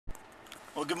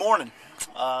Well, good morning.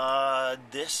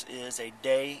 This is a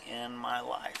day in my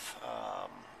life.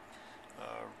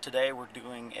 Today we're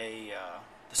doing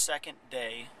the second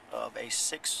day of a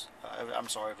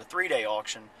 3-day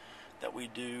auction that we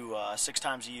do 6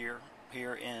 times a year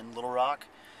here in Little Rock.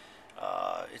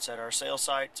 It's at our sales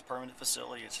site. It's a permanent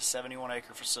facility. It's a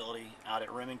 71-acre facility out at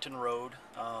Remington Road.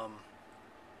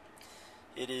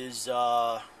 It is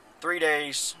 3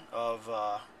 days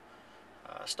of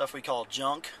stuff we call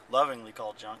junk, lovingly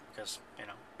called junk, because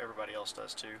everybody else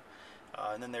does too.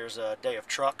 And then there's a day of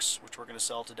trucks, which we're going to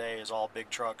sell today, is all big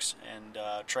trucks and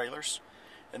trailers.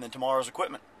 And then tomorrow's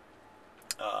equipment.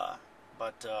 So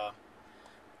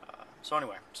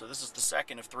anyway, so this is the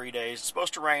second of 3 days. It's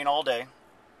supposed to rain all day.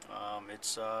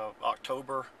 It's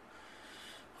October.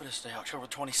 What is today? October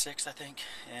 26th, I think.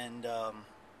 And so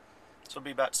it'll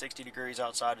be about 60 degrees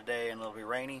outside today, and it'll be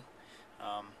rainy.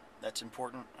 That's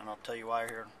important, and I'll tell you why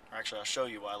here. Or actually, I'll show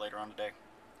you why later on today.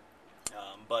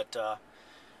 But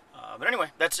anyway,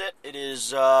 that's it. It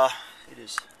is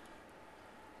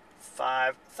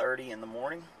 5:30 in the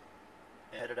morning.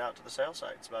 Headed out to the sales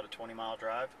site. It's about a 20-mile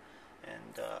drive,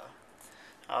 and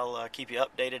I'll keep you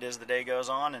updated as the day goes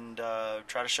on, and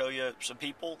try to show you some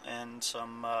people and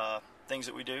some things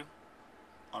that we do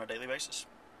on a daily basis.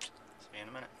 See you in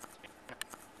a minute.